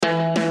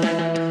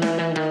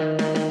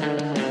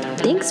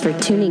Thanks for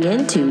tuning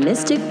in to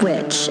Mystic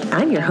Witch.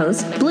 I'm your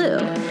host, Blue.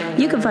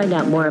 You can find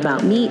out more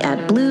about me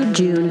at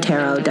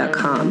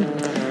bluejunetarot.com.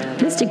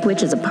 Mystic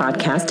Witch is a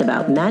podcast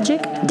about magic,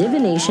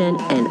 divination,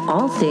 and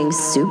all things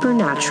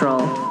supernatural.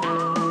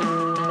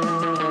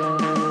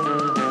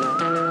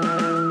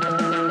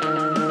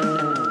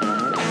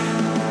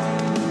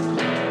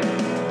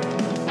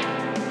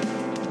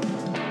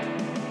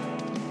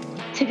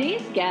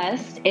 Today's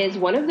guest is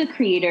one of the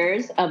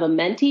creators of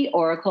Amenti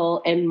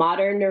Oracle and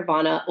Modern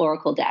Nirvana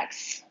Oracle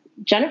decks.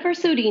 Jennifer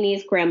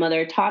Sodini's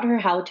grandmother taught her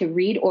how to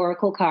read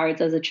oracle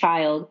cards as a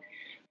child,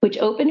 which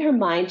opened her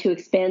mind to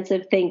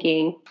expansive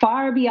thinking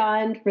far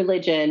beyond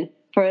religion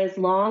for as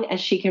long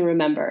as she can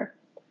remember.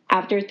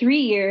 After 3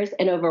 years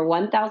and over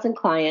 1,000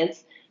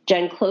 clients,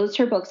 Jen closed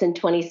her books in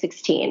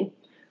 2016.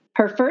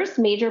 Her first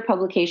major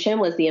publication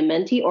was the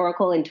Amenti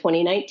Oracle in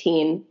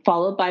 2019,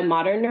 followed by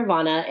Modern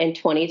Nirvana in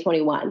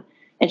 2021.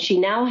 And she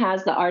now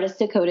has the Artist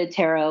Decoded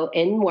Tarot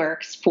in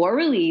works for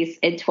release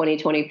in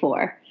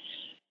 2024.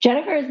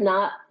 Jennifer is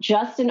not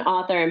just an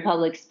author and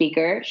public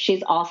speaker,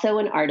 she's also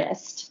an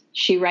artist.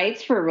 She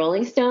writes for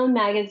Rolling Stone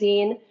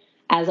magazine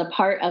as a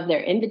part of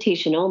their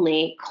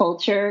invitation-only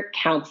Culture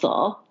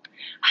Council.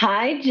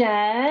 Hi,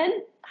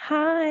 Jen.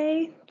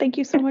 Hi. Thank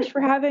you so much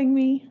for having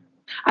me.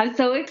 I'm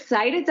so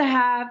excited to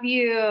have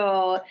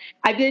you.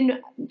 I've been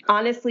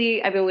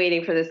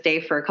waiting for this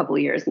day for a couple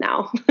of years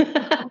now.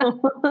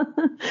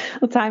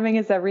 Well, timing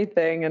is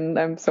everything, and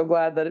I'm so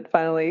glad that it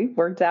finally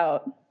worked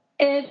out.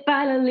 It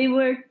finally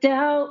worked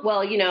out.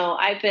 Well,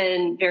 I've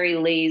been very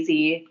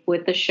lazy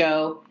with the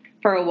show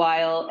for a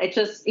while. It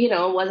just,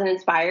 wasn't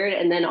inspired.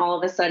 And then all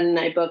of a sudden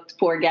I booked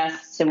 4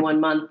 guests in 1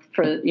 month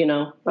for,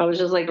 I was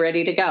just like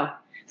ready to go.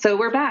 So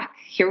we're back.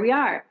 Here we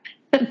are.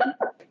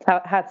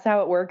 That's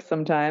how it works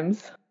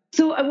sometimes.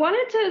 So I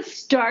wanted to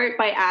start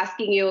by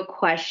asking you a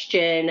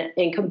question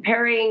in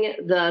comparing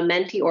the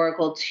Amenti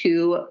Oracle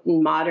to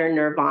Modern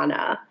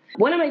Nirvana.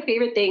 One of my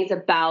favorite things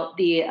about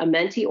the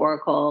Amenti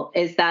Oracle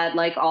is that,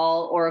 like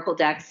all Oracle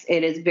decks,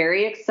 it is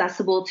very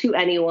accessible to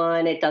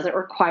anyone. It doesn't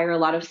require a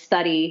lot of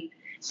study.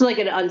 It's like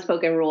an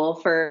unspoken rule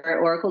for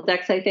Oracle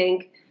decks, I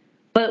think.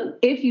 But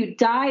if you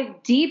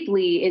dive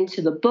deeply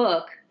into the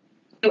book,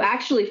 you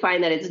actually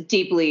find that it's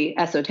deeply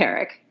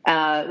esoteric,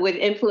 with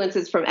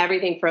influences from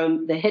everything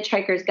from the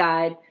Hitchhiker's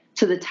Guide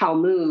to the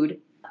Talmud.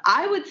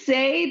 I would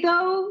say,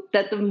 though,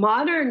 that the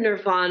Modern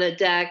Nirvana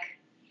deck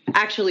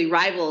actually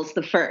rivals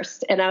the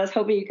first, and I was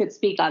hoping you could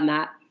speak on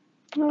that.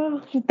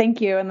 Oh,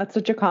 thank you, and that's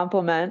such a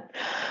compliment.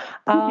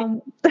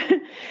 So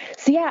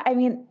yeah,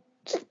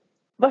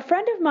 a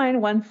friend of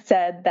mine once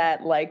said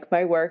that, like,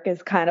 my work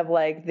is kind of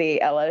like the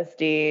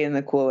LSD and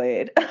the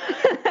Kool-Aid.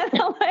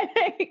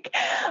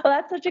 Well,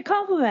 that's such a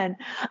compliment,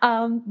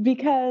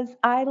 because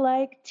I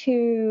like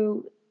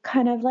to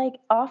kind of like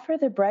offer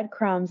the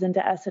breadcrumbs into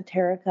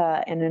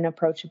esoterica in an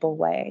approachable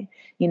way,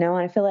 and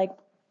I feel like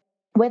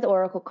with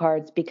oracle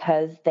cards,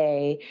 because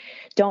they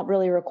don't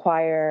really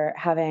require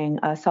having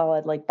a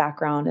solid like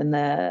background in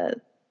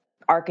the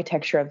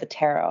architecture of the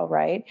tarot,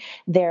 right?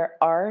 Their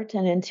art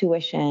and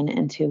intuition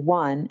into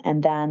one,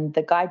 and then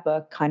the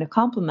guidebook kind of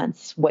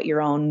complements what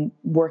your own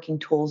working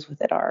tools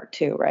with it are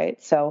too,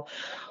 right? So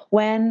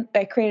when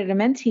I created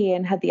Amenti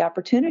and had the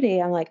opportunity,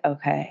 I'm like,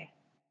 okay,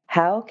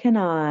 how can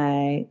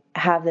I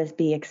have this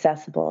be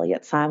accessible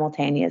yet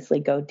simultaneously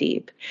go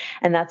deep?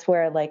 And that's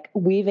where like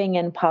weaving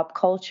in pop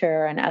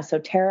culture and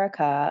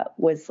esoterica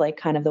was like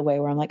kind of the way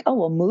where I'm like, oh,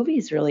 well,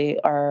 movies really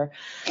are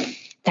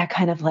that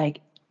kind of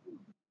like,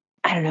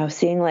 I don't know,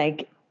 seeing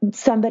like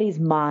somebody's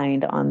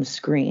mind on the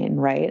screen,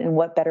 right? And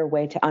what better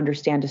way to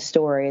understand a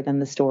story than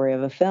the story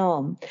of a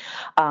film?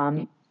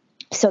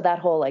 So that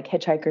whole like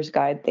Hitchhiker's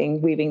Guide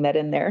thing, weaving that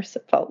in there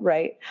felt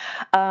right.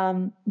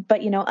 But,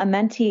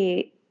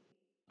 Amenti,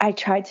 I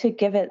tried to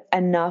give it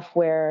enough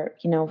where,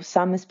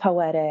 some is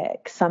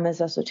poetic, some is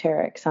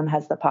esoteric, some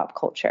has the pop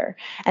culture.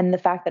 And the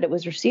fact that it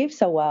was received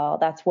so well,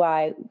 that's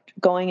why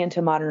going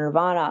into Modern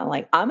Nirvana, I'm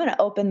like, I'm going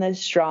to open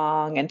this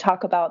strong and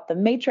talk about the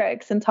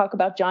Matrix and talk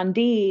about John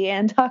Dee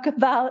and talk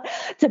about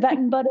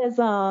Tibetan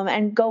Buddhism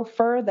and go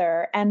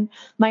further. And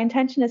my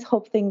intention is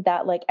hoping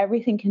that like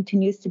everything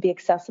continues to be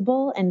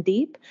accessible and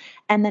deep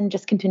and then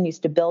just continues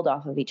to build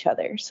off of each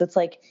other. So it's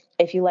like,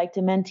 if you like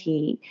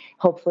Amenti,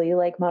 hopefully you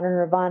like Modern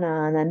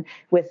Nirvana. And then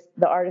with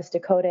the Artist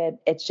Decoded,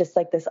 it's just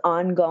like this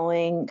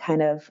ongoing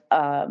kind of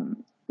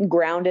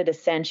grounded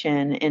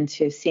ascension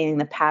into seeing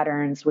the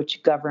patterns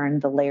which govern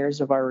the layers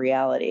of our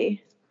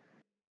reality.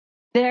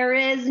 There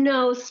is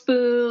no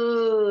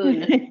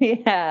spoon.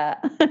 Yeah.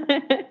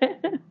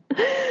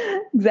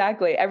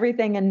 Exactly.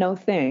 Everything and no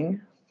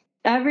thing.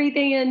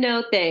 Everything and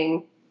no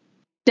thing.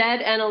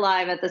 Dead and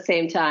alive at the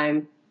same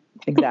time.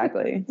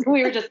 Exactly.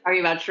 We were just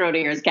talking about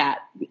Schrodinger's cat,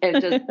 and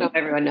just so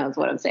everyone knows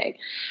what I'm saying.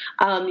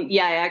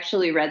 Yeah, I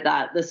actually read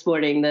that this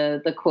morning,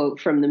 the quote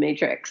from The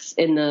Matrix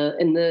in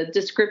the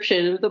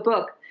description of the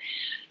book.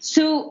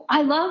 So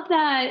I love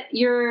that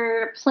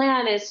your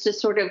plan is to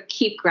sort of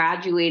keep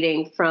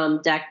graduating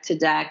from deck to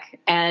deck.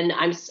 And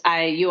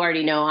you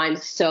already know, I'm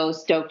so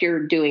stoked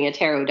you're doing a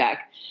tarot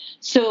deck.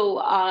 So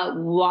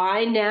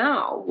why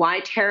now? Why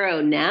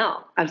tarot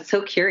now? I'm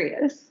so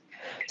curious.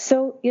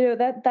 So,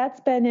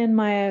 that's been in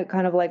my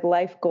kind of like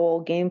life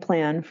goal game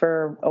plan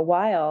for a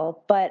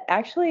while, but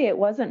actually it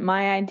wasn't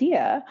my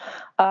idea.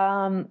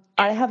 I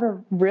have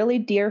a really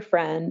dear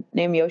friend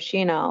named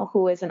Yoshino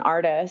who is an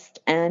artist,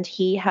 and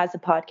he has a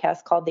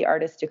podcast called The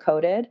Artist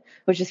Decoded,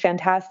 which is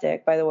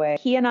fantastic, by the way.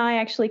 He and I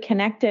actually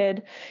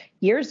connected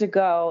years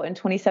ago in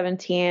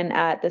 2017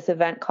 at this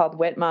event called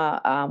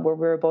WITMA, where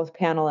we were both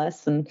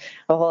panelists, and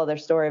a whole other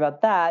story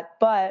about that.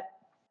 But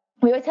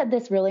we always had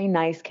this really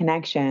nice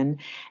connection.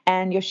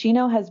 And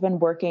Yoshino had been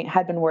working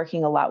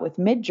a lot with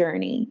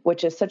Midjourney,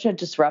 which is such a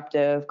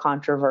disruptive,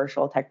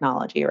 controversial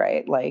technology,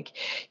 right? Like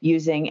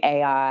using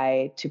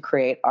AI to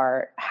create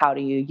art. How do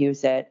you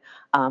use it?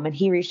 And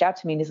he reached out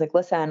to me and he's like,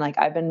 listen, like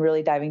I've been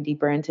really diving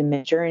deeper into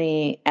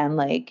Midjourney, and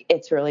like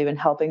it's really been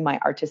helping my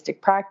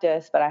artistic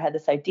practice, but I had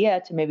this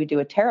idea to maybe do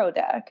a tarot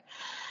deck.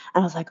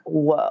 And I was like,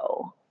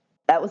 whoa,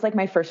 that was like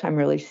my first time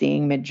really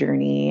seeing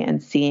Midjourney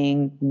and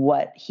seeing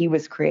what he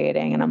was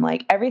creating. And I'm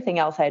like, everything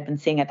else I had been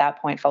seeing at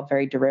that point felt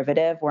very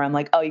derivative, where I'm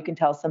like, oh, you can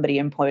tell somebody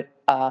input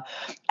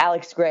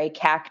Alex Gray,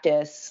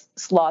 cactus,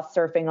 sloth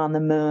surfing on the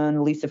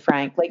moon, Lisa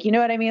Frank. Like, you know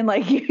what I mean?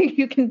 Like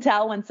you can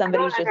tell when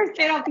somebody's I don't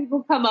understand how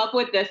people come up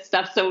with this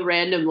stuff so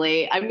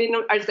randomly. I mean,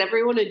 is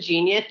everyone a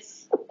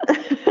genius?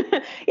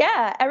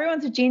 Yeah,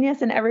 everyone's a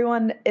genius and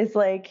everyone is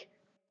like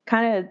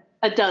kind of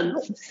a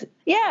dunce.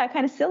 Yeah,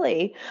 kind of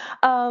silly.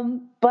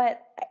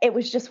 But it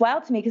was just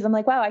wild to me because I'm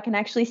like, wow, I can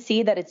actually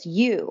see that it's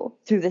you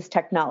through this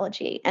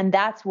technology. And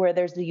that's where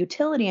there's the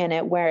utility in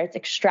it, where it's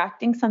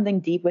extracting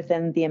something deep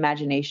within the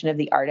imagination of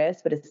the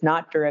artist, but it's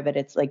not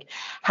derivative. It's like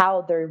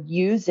how they're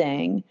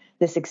using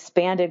this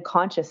expanded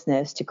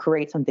consciousness to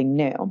create something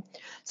new.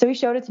 So he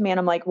showed it to me and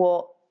I'm like,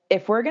 well,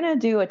 if we're going to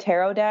do a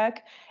tarot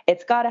deck,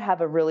 it's got to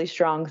have a really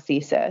strong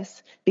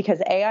thesis, because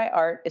AI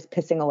art is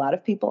pissing a lot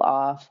of people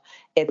off.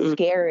 It's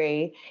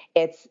scary.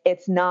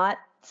 It's not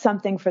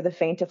something for the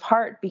faint of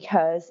heart,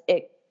 because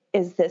it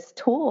is this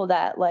tool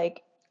that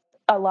like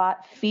a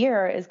lot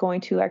fear is going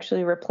to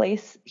actually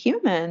replace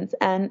humans.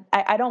 And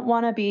I don't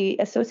want to be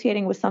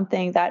associating with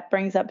something that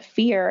brings up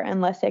fear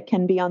unless it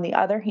can be on the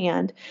other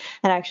hand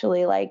and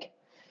actually like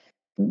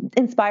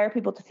inspire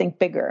people to think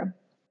bigger.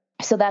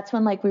 So that's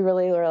when like we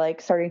really were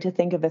like starting to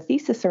think of a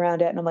thesis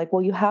around it. And I'm like,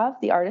 well, you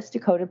have the Artist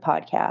Decoded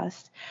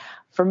podcast.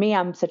 For me,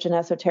 I'm such an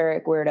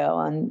esoteric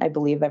weirdo, and I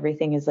believe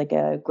everything is like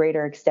a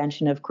greater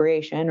extension of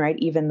creation, right?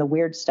 Even the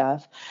weird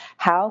stuff.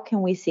 How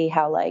can we see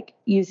how like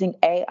using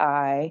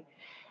AI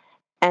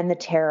and the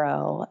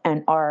tarot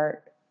and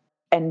art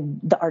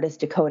and the Artist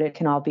Decoded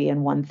can all be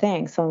in one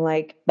thing? So I'm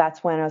like,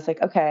 that's when I was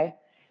like, okay,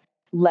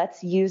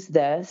 let's use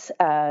this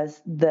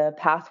as the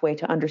pathway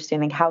to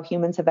understanding how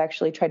humans have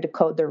actually tried to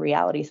code their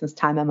reality since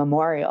time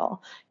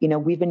immemorial. You know,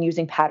 we've been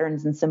using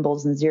patterns and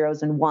symbols and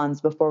zeros and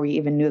ones before we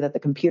even knew that the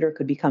computer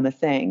could become a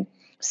thing.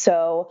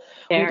 So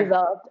we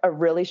developed a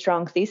really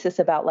strong thesis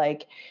about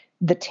like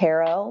the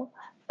tarot,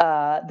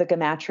 the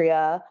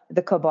gematria,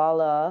 the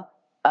Kabbalah,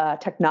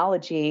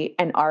 technology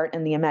and art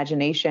and the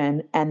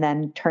imagination, and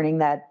then turning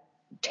that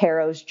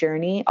tarot's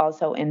journey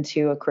also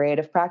into a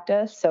creative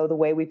practice. So the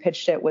way we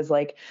pitched it was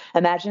like,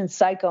 imagine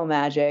psycho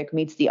magic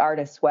meets the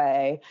artist's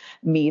way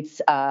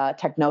meets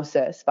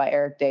Technosis by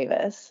Eric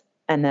Davis.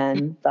 And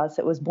then thus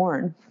it was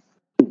born.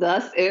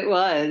 Thus it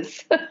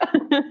was.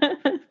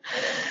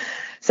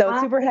 So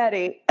it's super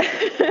heady.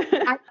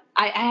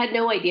 I had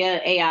no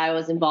idea AI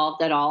was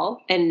involved at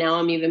all. And now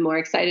I'm even more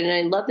excited. And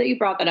I love that you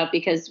brought that up,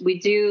 because we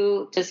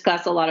do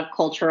discuss a lot of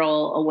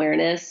cultural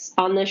awareness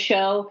on this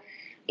show,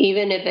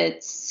 even if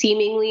it's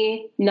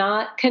seemingly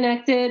not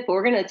connected. But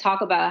we're going to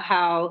talk about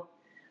how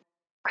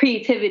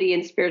creativity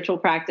and spiritual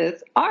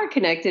practice are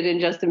connected in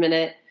just a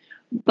minute.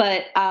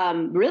 But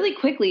really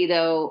quickly,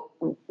 though,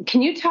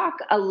 can you talk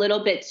a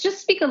little bit,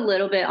 just speak a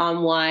little bit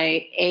on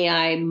why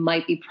AI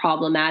might be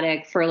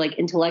problematic for like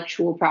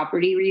intellectual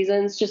property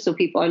reasons, just so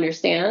people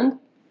understand?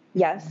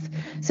 Yes.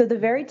 So the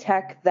very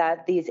tech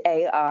that these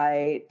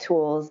AI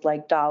tools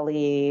like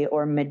DALL-E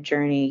or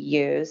Midjourney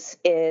use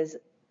is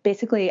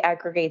basically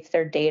aggregates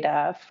their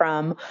data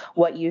from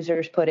what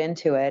users put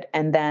into it,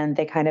 and then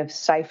they kind of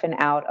siphon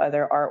out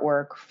other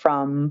artwork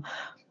from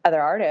other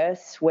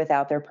artists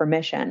without their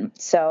permission.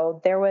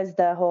 So there was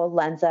the whole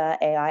Lensa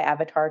AI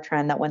avatar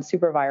trend that went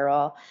super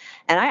viral,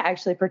 and I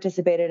actually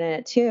participated in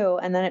it too.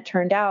 And then it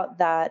turned out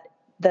that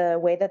the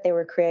way that they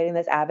were creating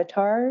these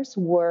avatars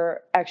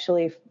were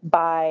actually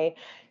by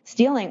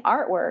stealing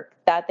artwork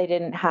that they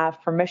didn't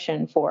have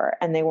permission for,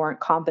 and they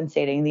weren't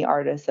compensating the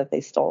artists that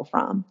they stole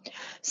from.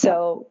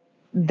 So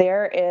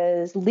there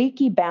is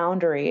leaky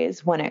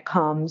boundaries when it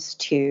comes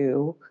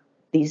to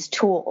these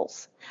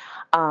tools.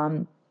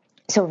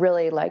 So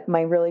really, like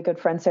my really good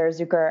friend Sarah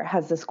Zucker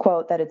has this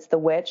quote that it's the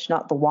witch,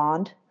 not the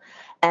wand.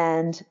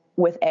 And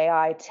with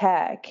AI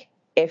tech,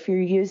 if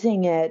you're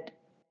using it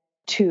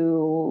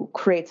to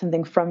create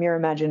something from your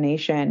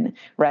imagination,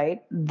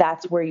 right?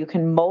 That's where you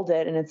can mold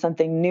it and it's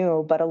something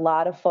new. But a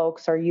lot of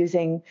folks are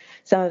using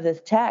some of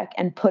this tech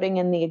and putting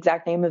in the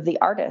exact name of the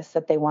artist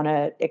that they want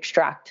to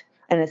extract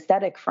an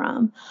aesthetic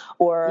from,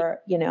 or,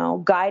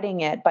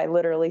 guiding it by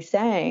literally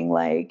saying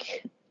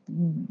like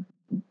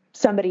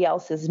somebody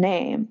else's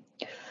name.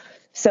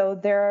 So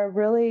there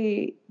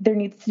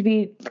needs to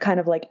be kind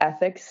of like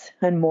ethics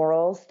and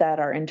morals that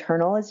are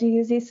internal as you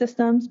use these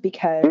systems,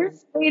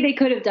 because they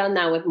could have done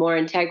that with more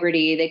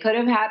integrity. They could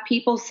have had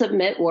people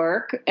submit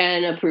work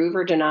and approve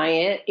or deny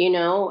it,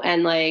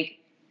 and like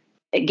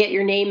get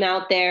your name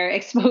out there,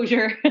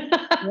 exposure.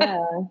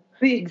 Yeah,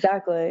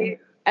 exactly.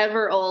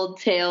 Ever old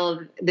tale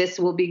of this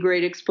will be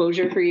great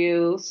exposure for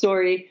you.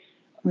 Sorry.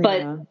 Yeah.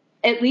 But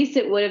at least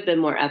it would have been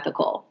more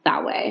ethical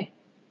that way.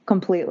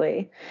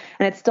 Completely.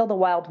 And it's still the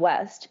Wild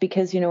West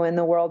because, in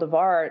the world of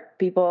art,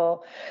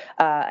 people,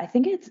 I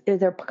think is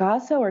there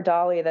Picasso or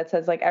Dali that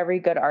says like every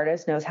good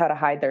artist knows how to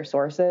hide their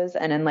sources.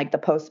 And in like the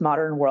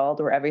postmodern world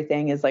where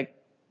everything is like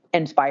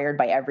inspired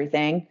by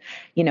everything,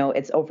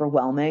 it's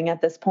overwhelming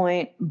at this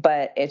point,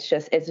 but it's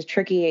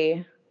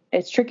tricky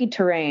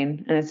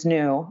terrain and it's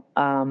new.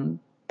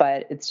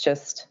 But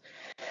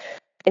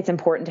it's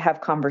important to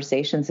have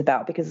conversations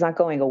about, because it's not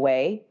going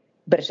away.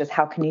 But it's just,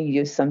 how can you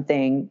use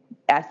something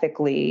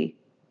ethically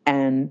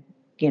and,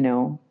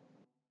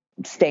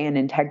 stay in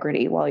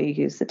integrity while you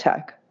use the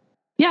tech?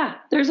 Yeah,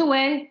 there's a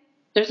way.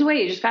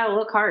 You just got to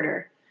look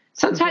harder.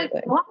 Sometimes,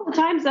 a lot of the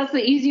times, that's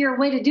the easier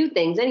way to do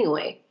things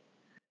anyway.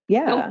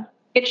 Yeah. Don't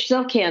get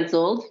yourself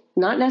canceled.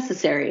 Not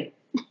necessary.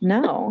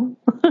 No.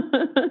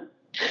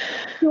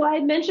 So I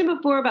had mentioned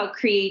before about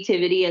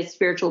creativity as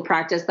spiritual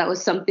practice. That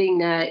was something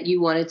that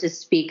you wanted to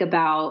speak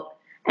about,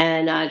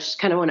 and I just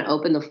kind of want to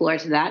open the floor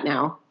to that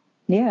now.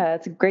 Yeah,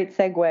 it's a great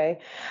segue,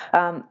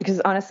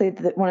 because honestly,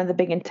 one of the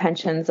big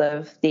intentions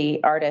of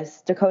the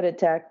artist Decoded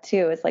Tech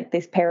too is like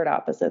these paired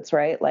opposites,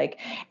 right? Like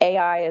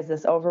AI is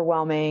this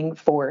overwhelming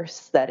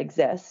force that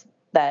exists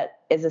that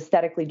is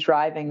aesthetically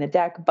driving the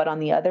deck, but on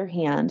the other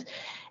hand,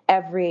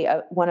 every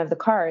one of the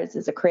cards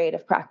is a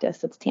creative practice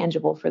that's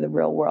tangible for the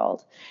real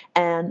world.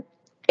 And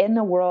in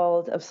the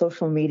world of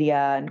social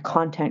media and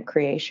content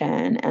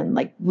creation and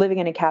like living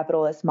in a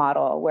capitalist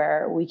model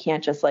where we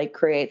can't just like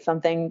create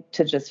something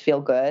to just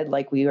feel good,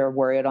 like we are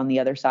worried on the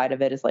other side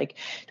of it is like,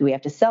 do we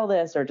have to sell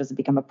this or does it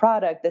become a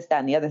product, this, that,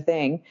 and the other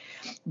thing?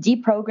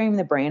 Deprogramming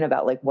the brain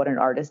about like what an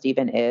artist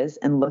even is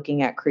and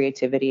looking at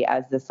creativity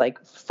as this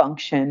like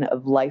function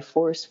of life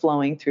force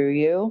flowing through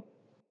you,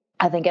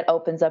 I think it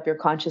opens up your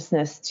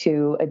consciousness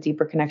to a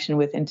deeper connection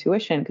with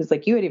intuition. Because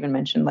like you had even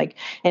mentioned, like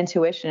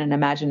intuition and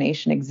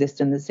imagination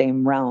exist in the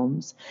same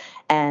realms.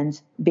 And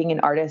being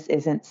an artist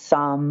isn't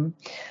some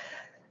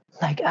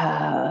like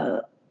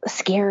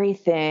scary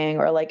thing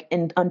or like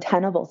an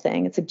untenable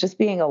thing. It's like just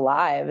being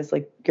alive is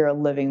like you're a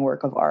living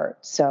work of art.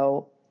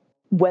 So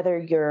whether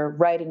you're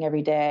writing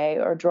every day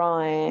or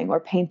drawing or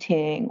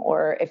painting,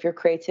 or if your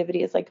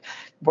creativity is like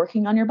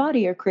working on your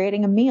body or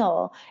creating a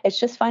meal, it's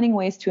just finding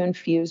ways to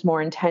infuse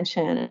more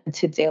intention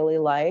into daily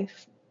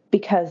life,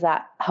 because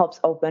that helps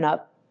open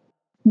up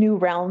new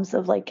realms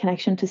of like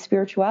connection to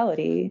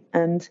spirituality.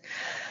 And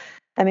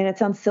I mean, it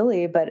sounds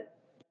silly, but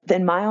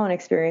in my own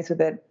experience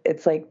with it,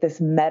 it's like this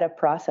meta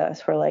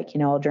process where like,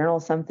 I'll journal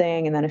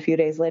something and then a few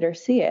days later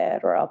see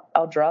it, or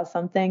I'll draw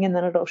something and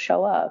then it'll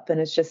show up.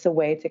 And it's just a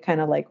way to kind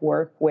of like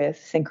work with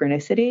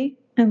synchronicity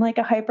in like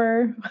a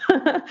hyper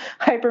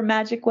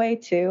magic way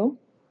too.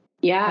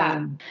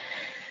 Yeah.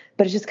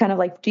 But it's just kind of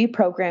like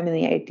deprogramming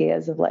the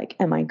ideas of like,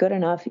 am I good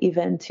enough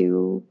even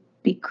to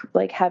be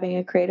like having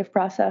a creative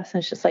process? And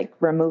it's just like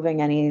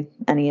removing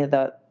any of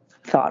the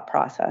thought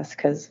process,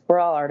 because we're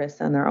all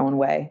artists in their own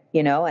way,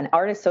 and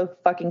art is so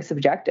fucking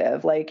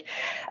subjective. Like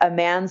a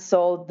man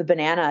sold the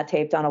banana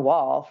taped on a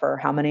wall for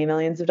how many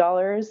millions of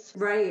dollars?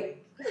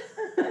 Right.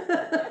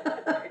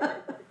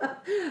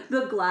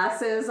 The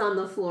glasses on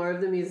the floor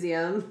of the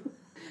museum.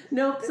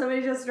 Nope,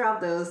 somebody just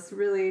dropped those.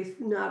 Really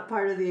not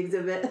part of the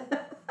exhibit.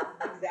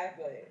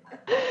 Exactly.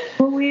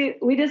 Well,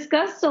 we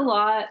discussed a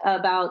lot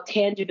about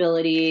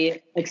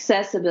tangibility,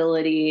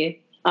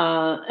 accessibility,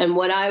 and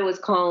what I was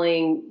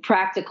calling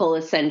practical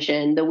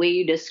ascension, the way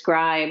you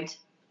described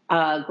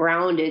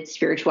grounded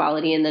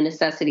spirituality and the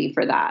necessity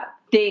for that.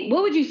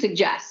 What would you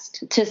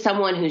suggest to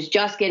someone who's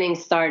just getting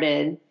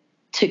started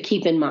to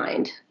keep in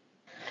mind?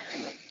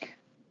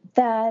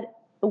 That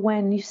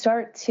when you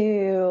start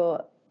to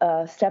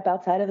step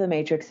outside of the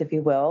matrix, if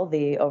you will,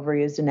 the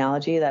overused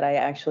analogy that I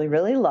actually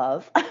really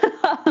love.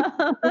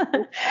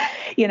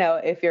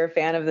 If you're a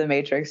fan of the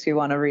Matrix, you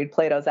want to read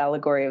Plato's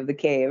allegory of the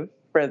cave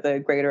for the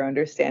greater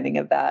understanding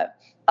of that.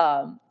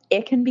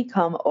 It can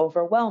become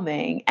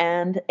overwhelming,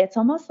 and it's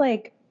almost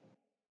like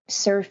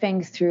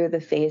surfing through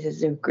the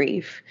phases of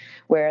grief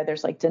where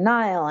there's like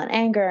denial and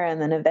anger and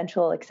then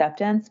eventual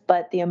acceptance.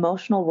 But the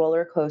emotional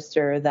roller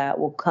coaster that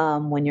will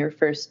come when you're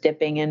first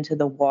dipping into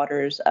the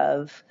waters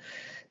of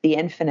the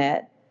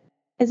infinite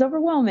is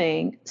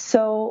overwhelming.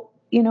 So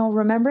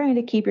remembering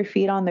to keep your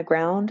feet on the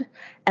ground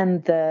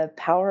and the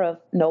power of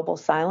noble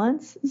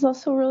silence is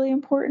also really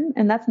important.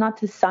 And that's not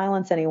to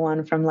silence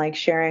anyone from like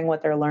sharing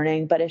what they're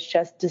learning, but it's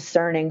just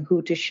discerning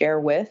who to share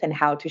with and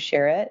how to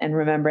share it and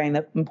remembering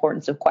the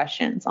importance of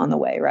questions on the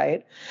way,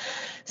 right?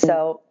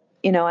 So,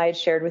 I had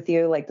shared with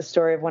you like the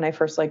story of when I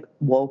first like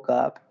woke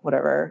up,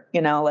 whatever,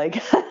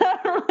 like I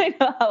don't really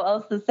know how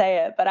else to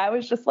say it, but I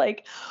was just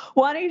like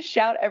wanting to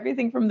shout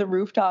everything from the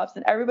rooftops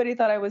and everybody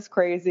thought I was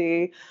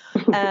crazy.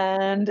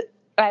 And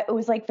it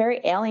was like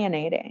very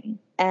alienating.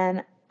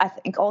 And I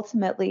think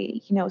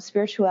ultimately,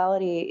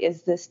 spirituality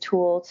is this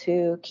tool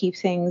to keep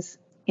things,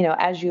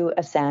 as you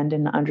ascend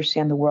and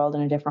understand the world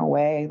in a different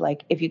way.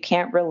 Like if you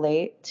can't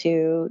relate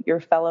to your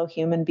fellow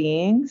human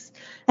beings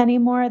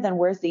anymore, then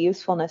where's the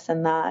usefulness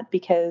in that?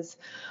 Because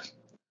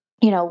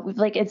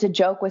like it's a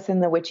joke within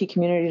the witchy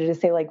community to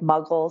say like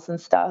muggles and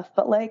stuff,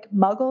 but like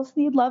muggles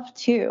need love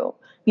too.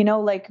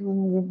 Like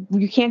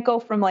you can't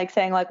go from like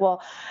saying like,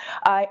 well,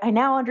 I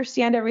now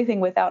understand everything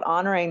without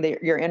honoring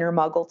your inner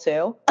muggle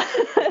too.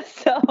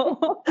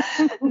 So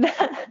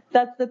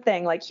that's the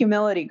thing. Like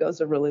humility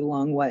goes a really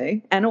long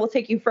way and it will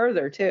take you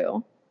further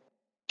too.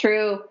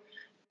 True.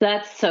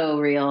 That's so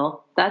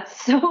real.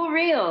 That's so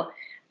real.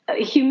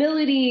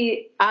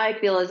 Humility, I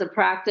feel, is a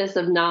practice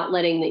of not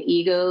letting the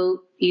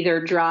ego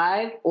either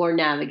drive or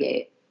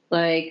navigate.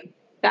 Like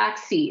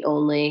backseat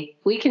only.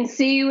 We can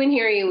see you and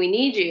hear you. We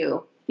need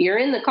you. You're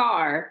in the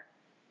car,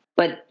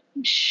 but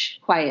shh,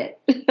 quiet.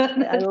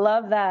 I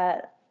love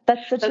that.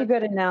 That's such a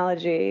good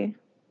analogy.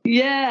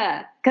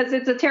 Yeah, because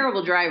it's a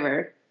terrible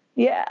driver.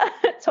 Yeah,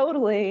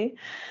 totally.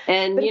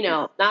 And,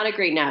 not a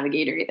great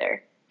navigator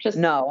either. Just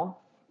no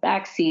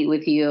backseat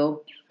with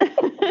you.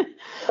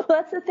 Well,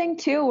 that's the thing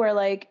too, where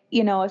like,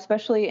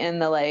 especially in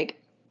the like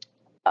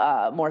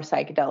more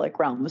psychedelic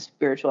realm of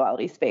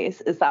spirituality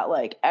space, is that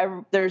like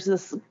there's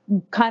this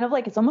kind of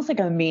like, it's almost like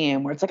a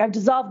meme where it's like, I've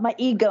dissolved my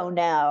ego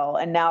now.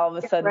 And now all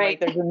of a sudden, right.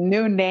 Like there's a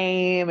new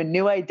name, a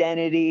new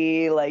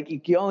identity.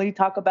 Like you only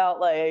talk about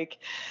like,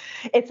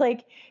 it's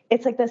like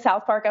the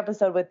South Park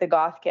episode with the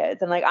goth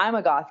kids. And like, I'm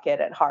a goth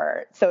kid at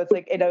heart. So it's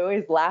like,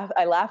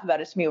 I laugh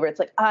about it to me where it's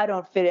like, I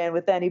don't fit in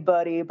with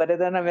anybody, but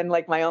then I'm in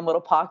like my own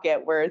little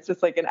pocket where it's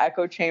just like an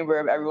echo chamber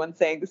of everyone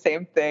saying the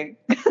same thing.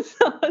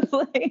 So it's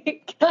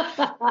like,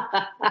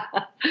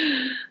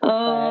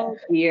 oh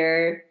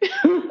dear.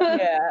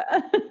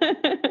 Yeah.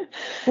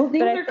 Well,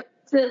 things are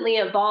constantly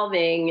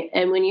evolving.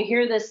 And when you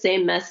hear the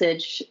same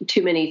message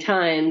too many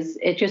times,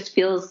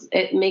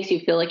 it makes you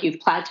feel like you've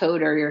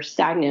plateaued or you're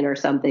stagnant or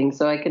something.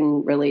 So I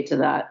can relate to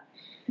that.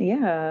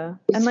 Yeah.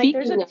 And like,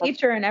 there's a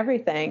teacher in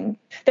everything.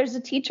 There's a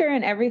teacher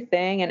in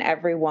everything and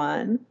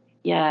everyone.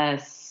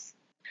 Yes.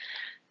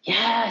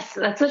 Yes.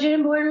 That's such an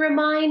important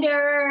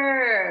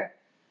reminder.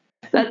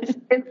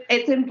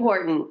 It's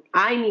important.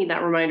 I need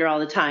that reminder all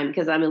the time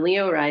because I'm a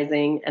Leo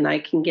rising and I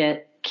can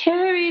get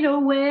carried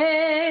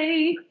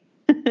away.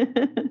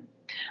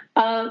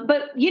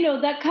 But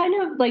that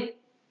kind of like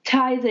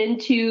ties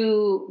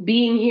into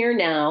being here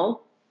now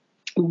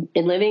and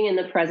living in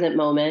the present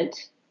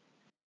moment.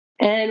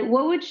 And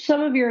what would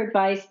some of your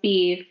advice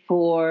be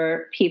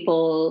for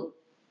people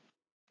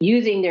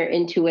using their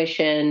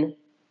intuition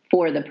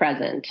for the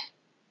present?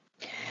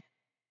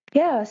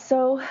 Yeah.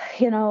 So,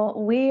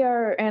 we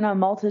are in a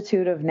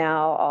multitude of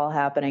now all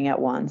happening at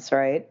once,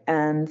 right?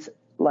 And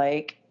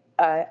like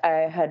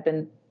I had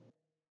been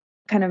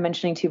kind of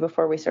mentioning to you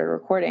before we started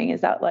recording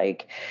is that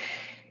like,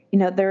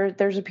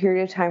 there's a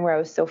period of time where I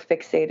was so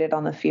fixated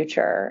on the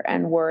future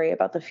and worry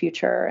about the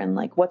future and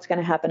like what's going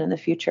to happen in the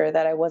future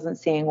that I wasn't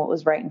seeing what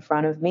was right in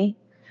front of me.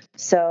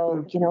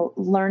 So,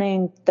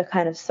 learning the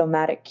kind of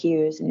somatic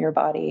cues in your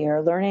body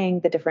or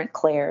learning the different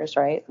clairs,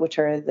 right, which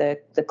are the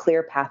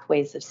clear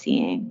pathways of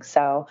seeing.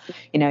 So,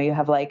 you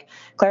have like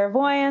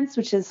clairvoyance,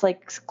 which is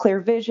like clear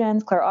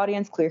visions,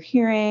 clairaudience, clear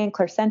hearing,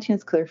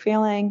 clairsentience, clear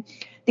feeling.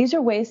 These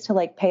are ways to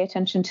like pay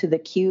attention to the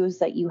cues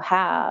that you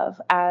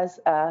have as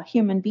a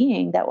human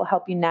being that will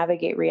help you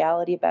navigate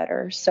reality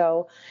better.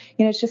 So,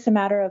 it's just a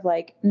matter of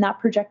like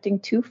not projecting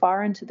too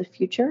far into the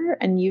future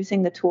and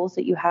using the tools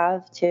that you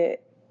have to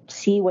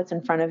see what's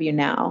in front of you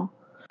now.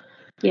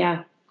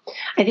 Yeah.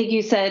 I think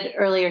you said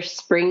earlier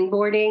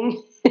springboarding.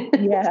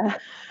 Yeah.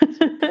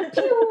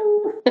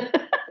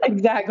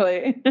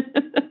 Exactly.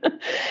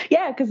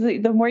 Yeah, because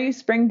the more you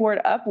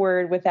springboard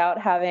upward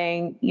without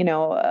having,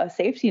 a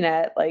safety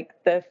net, like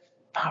the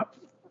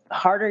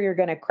harder you're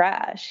going to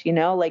crash,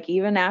 like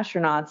even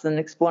astronauts and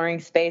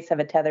exploring space have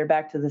a tether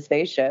back to the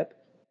spaceship.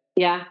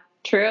 Yeah,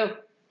 true.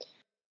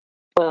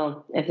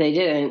 Well, if they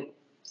didn't,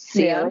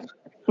 see you.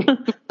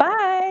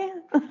 Bye.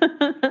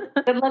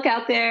 Good luck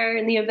out there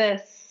in the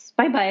abyss.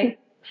 Bye-bye.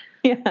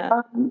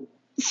 Yeah.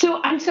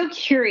 So I'm so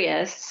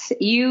curious.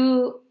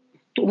 Anyone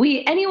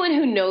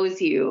who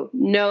knows you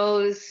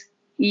knows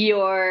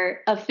your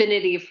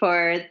affinity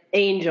for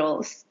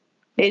angels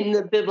in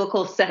the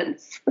biblical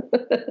sense.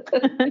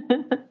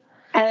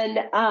 And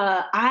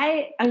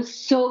I am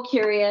so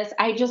curious.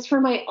 I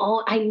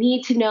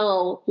need to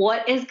know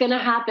what is going to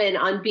happen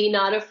on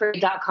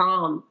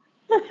BeNotAfraid.com.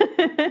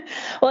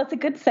 Well, it's a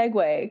good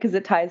segue because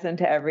it ties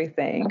into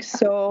everything.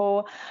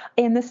 So,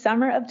 in the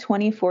summer of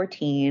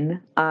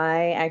 2014,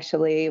 I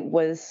actually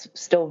was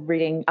still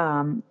reading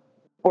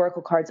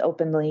Oracle cards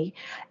openly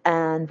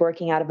and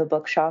working out of a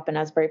bookshop in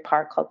Asbury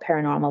Park called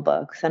Paranormal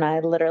Books. And I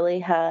literally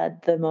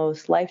had the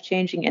most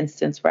life-changing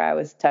instance where I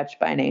was touched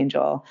by an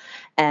angel.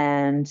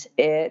 And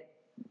it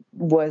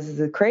was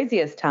the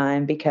craziest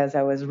time because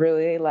I was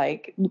really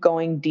like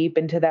going deep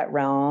into that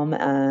realm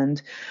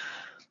and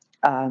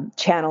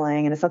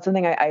channeling. And it's not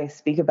something I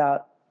speak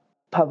about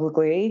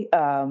publicly.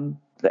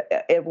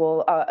 It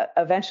will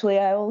eventually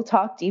I will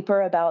talk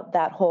deeper about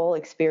that whole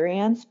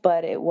experience,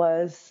 but it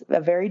was a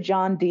very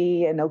John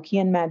Dee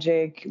Enochian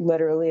magic,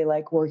 literally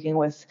like working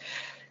with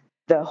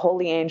the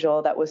holy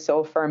angel that was so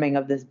affirming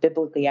of this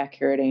biblically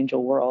accurate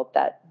angel world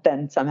that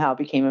then somehow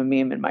became a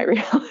meme in my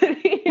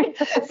reality.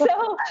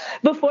 So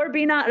before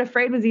Be Not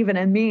Afraid was even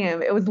a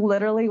meme, it was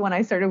literally when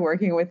I started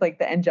working with like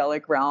the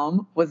angelic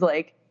realm was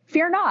like,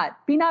 fear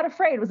not, be not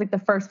afraid was like the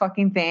first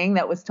fucking thing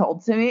that was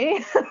told to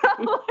me.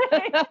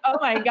 Like, oh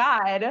my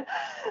God,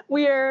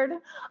 weird.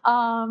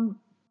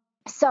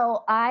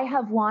 So I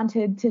have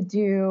wanted to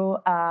do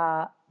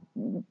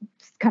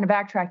kind of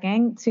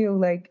backtracking to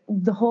like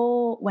the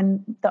whole,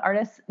 when the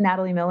artist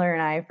Natalie Miller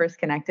and I first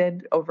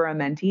connected over a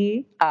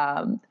Menti,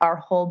 our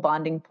whole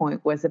bonding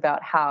point was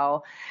about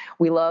how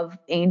we love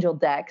angel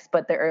decks,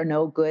 but there are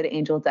no good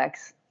angel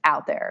decks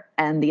out there,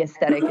 and the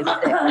aesthetic is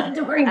sick,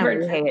 and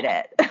we hate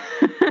it.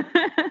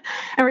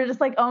 And we're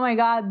just like, oh my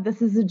God,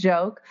 this is a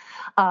joke.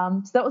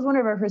 So that was one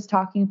of our first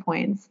talking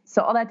points.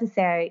 So all that to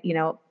say, you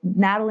know,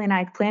 Natalie and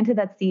I planted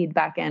that seed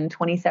back in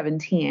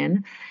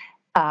 2017.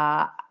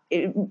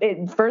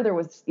 It further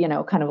was, you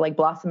know, kind of like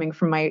blossoming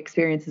from my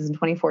experiences in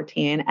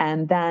 2014.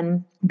 And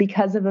then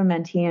because of a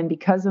Menti and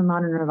because of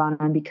Modern Nirvana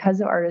and because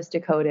of Artist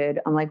Decoded,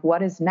 I'm like,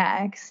 what is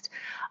next?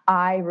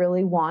 I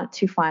really want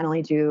to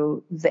finally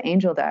do the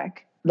angel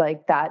deck.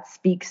 Like that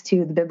speaks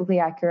to the biblically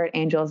accurate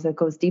angels, that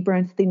goes deeper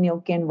into the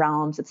Enochian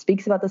realms. It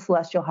speaks about the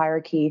celestial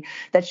hierarchy,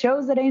 that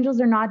shows that angels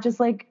are not just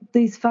like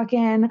these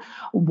fucking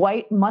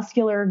white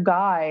muscular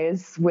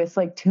guys with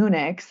like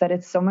tunics, that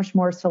it's so much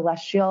more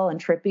celestial and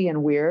trippy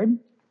and weird.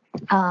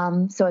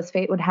 So as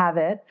fate would have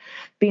it,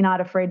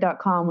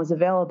 BeNotAfraid.com was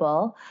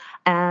available,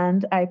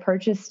 and I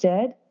purchased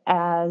it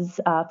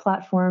as a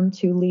platform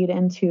to lead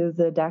into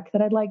the deck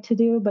that I'd like to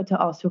do, but to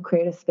also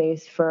create a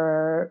space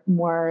for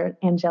more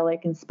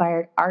angelic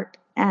inspired art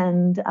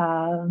and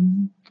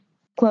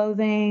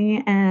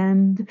clothing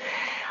and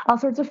all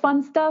sorts of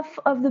fun stuff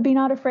of the Be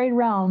Not Afraid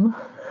realm.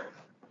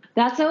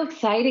 That's so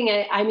exciting.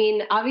 I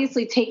mean,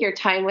 obviously take your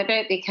time with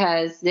it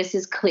because this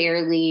is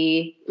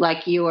clearly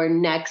like your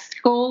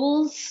next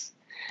goals.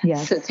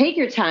 Yes. So take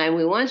your time.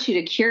 We want you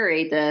to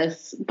curate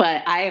this,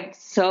 but I am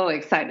so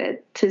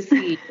excited to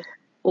see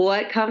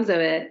what comes of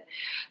it.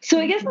 So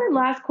I guess my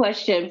last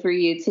question for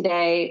you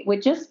today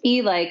would just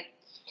be like,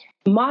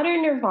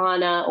 Modern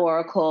Nirvana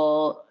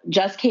Oracle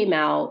just came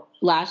out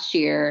last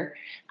year.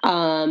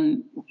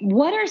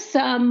 What are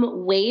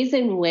some ways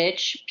in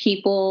which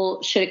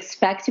people should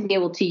expect to be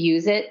able to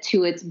use it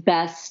to its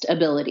best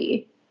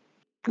ability?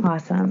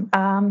 Awesome.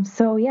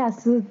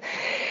 So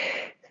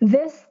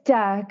this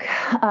deck,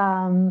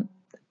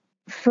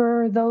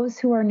 for those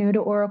who are new to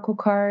Oracle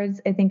cards,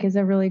 I think is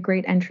a really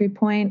great entry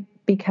point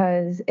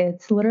because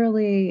it's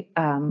literally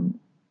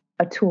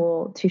a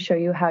tool to show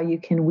you how you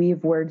can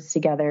weave words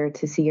together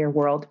to see your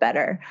world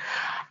better.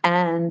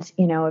 And,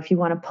 you know, if you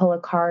want to pull a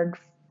card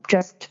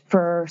just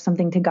for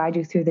something to guide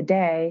you through the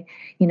day,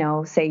 you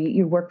know, say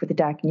you work with the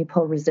deck and you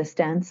pull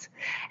resistance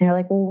and you're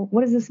like, well,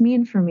 what does this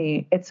mean for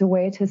me? It's a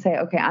way to say,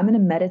 okay, I'm going to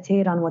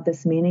meditate on what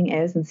this meaning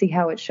is and see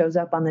how it shows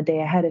up on the day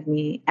ahead of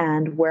me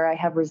and where I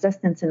have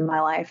resistance in my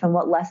life and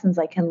what lessons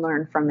I can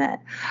learn from it.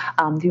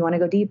 Do you want to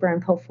go deeper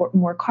and pull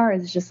more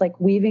cards? Just like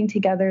weaving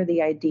together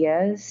the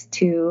ideas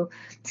to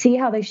see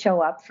how they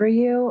show up for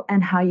you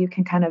and how you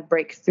can kind of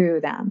break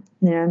through them.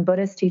 You know, in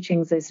Buddhist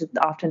teachings, they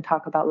often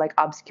talk about like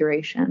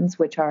obscurations,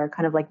 which are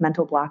kind of like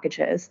mental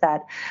blockages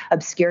that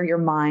obscure your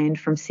mind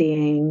from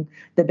seeing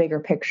the bigger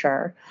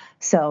picture.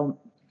 So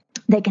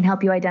they can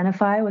help you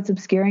identify what's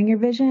obscuring your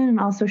vision and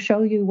also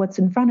show you what's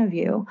in front of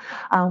you.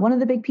 One of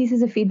the big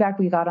pieces of feedback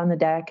we got on the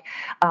deck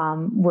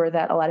were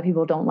that a lot of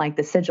people don't like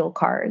the sigil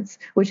cards,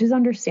 which is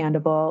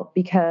understandable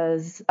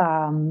because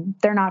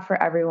they're not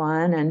for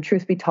everyone. And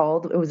truth be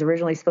told, it was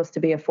originally supposed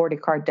to be a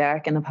 40-card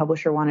deck and the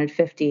publisher wanted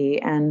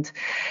 50. And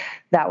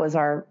that was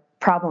our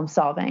problem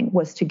solving,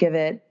 was to give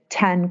it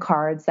 10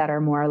 cards that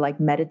are more like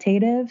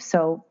meditative.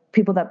 So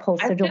people that pull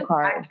sigil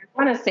cards.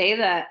 I want to say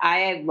that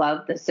I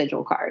love the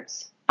sigil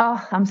cards.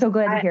 Oh, I'm so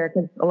glad to hear it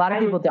because a lot of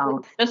people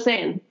don't. Just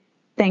saying.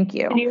 Thank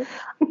you.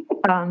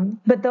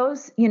 But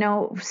those, you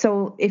know,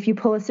 so if you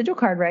pull a sigil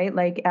card, right,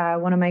 like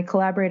one of my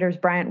collaborators,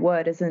 Bryant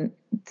Wood, isn't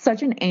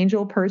such an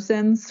angel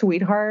person,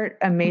 sweetheart,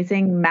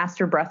 amazing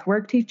master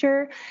breathwork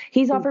teacher.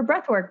 He's offered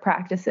breathwork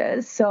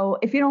practices. So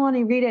if you don't want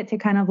to read it to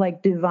kind of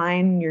like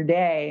divine your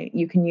day,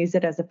 you can use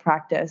it as a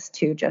practice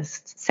to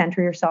just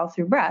center yourself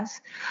through breath.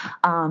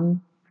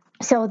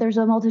 So there's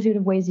a multitude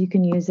of ways you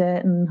can use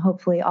it, and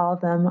hopefully all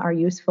of them are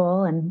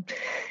useful and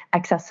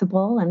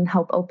accessible and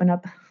help open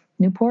up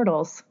new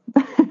portals.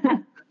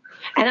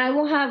 And I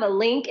will have a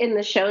link in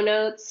the show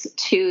notes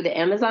to the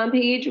Amazon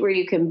page where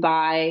you can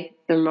buy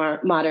the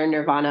Modern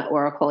Nirvana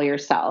Oracle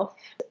yourself.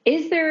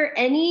 Is there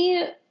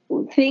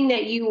anything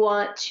that you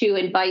want to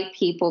invite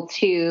people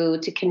to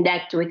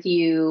connect with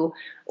you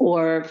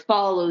or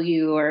follow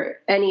you or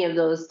any of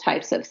those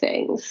types of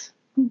things?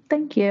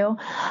 Thank you.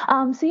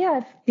 So yeah,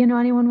 if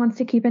anyone wants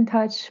to keep in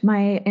touch,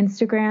 my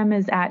Instagram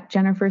is at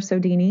Jennifer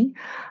Sodini,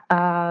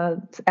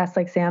 S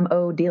like Sam,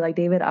 O, D like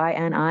David,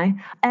 I-N-I.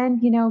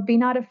 And,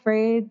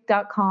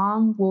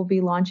 BeNotAfraid.com will be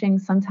launching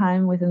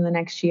sometime within the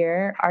next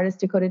year. Artist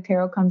Decoded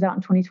Tarot comes out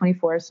in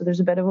 2024, so there's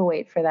a bit of a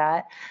wait for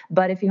that.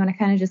 But if you want to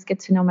kind of just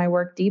get to know my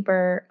work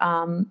deeper,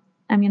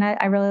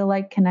 I really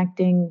like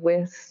connecting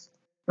with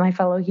my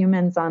fellow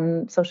humans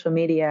on social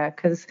media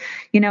because,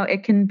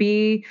 it can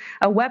be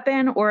a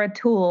weapon or a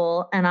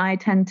tool. And I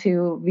tend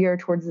to veer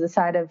towards the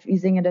side of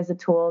using it as a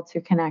tool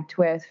to connect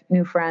with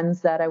new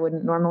friends that I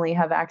wouldn't normally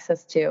have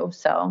access to.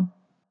 So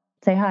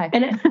say hi.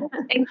 And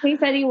in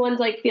case anyone's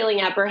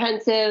feeling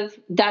apprehensive,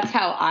 that's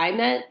how I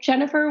met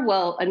Jennifer.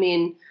 Well,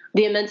 the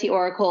Amenti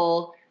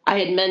Oracle I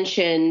had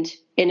mentioned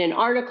in an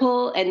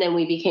article, and then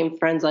we became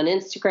friends on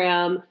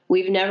Instagram.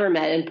 We've never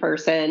met in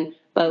person.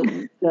 But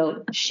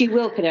she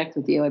will connect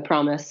with you, I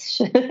promise.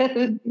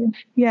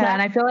 Yeah,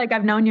 and I feel like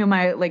I've known you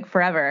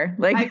forever.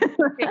 I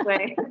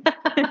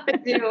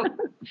do.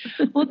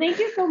 Well, thank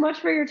you so much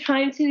for your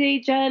time today,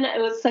 Jen.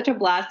 It was such a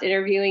blast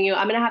interviewing you.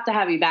 I'm going to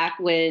have you back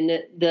when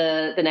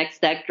the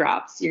next deck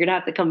drops. You're going to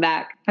have to come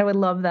back. I would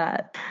love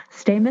that.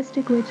 Stay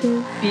mystic,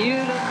 witches.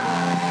 Beautiful.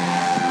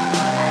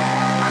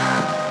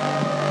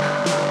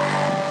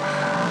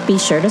 Be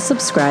sure to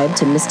subscribe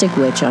to Mystic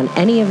Witch on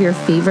any of your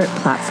favorite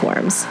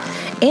platforms.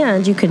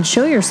 And you can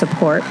show your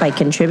support by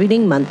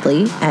contributing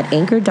monthly at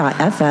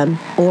anchor.fm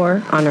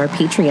or on our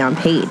Patreon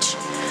page.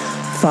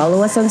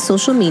 Follow us on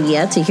social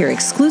media to hear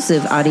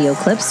exclusive audio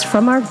clips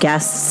from our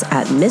guests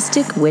at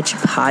Mystic Witch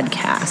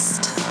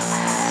Podcast.